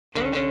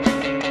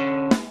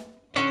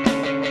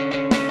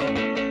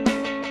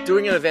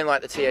doing an event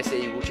like the TAC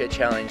Wheelchair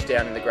Challenge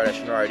down in the Great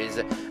Ocean Road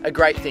is a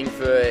great thing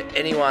for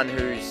anyone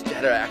who's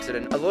had an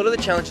accident. A lot of the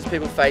challenges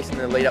people face in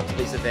the lead up to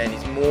this event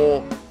is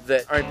more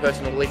their own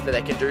personal belief that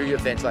they can do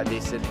events like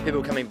this, and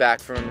people coming back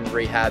from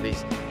rehab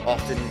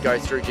often go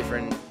through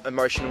different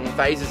emotional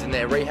phases in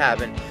their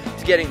rehab, and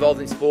to get involved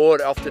in sport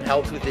often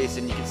helps with this,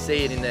 and you can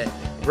see it in their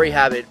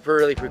rehab. It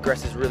really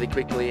progresses really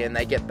quickly and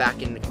they get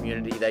back in the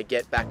community, they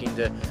get back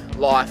into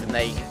life, and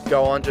they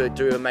go on to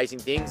do amazing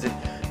things. And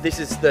this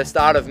is the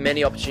start of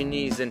many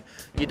opportunities, and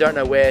you don't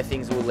know where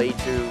things will lead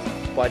to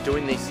by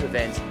doing these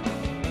events.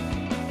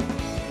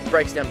 It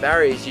breaks down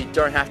barriers. You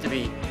don't have to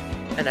be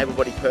an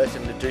able-bodied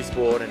person to do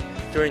sport, and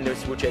doing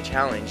this wheelchair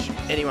challenge,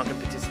 anyone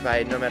can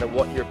participate no matter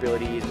what your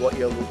ability is, what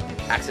your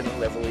accident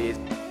level is.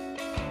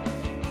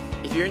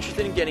 If you're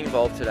interested in getting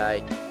involved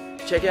today,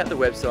 check out the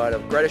website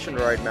of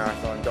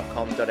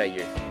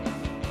greatoceanroadmarathon.com.au.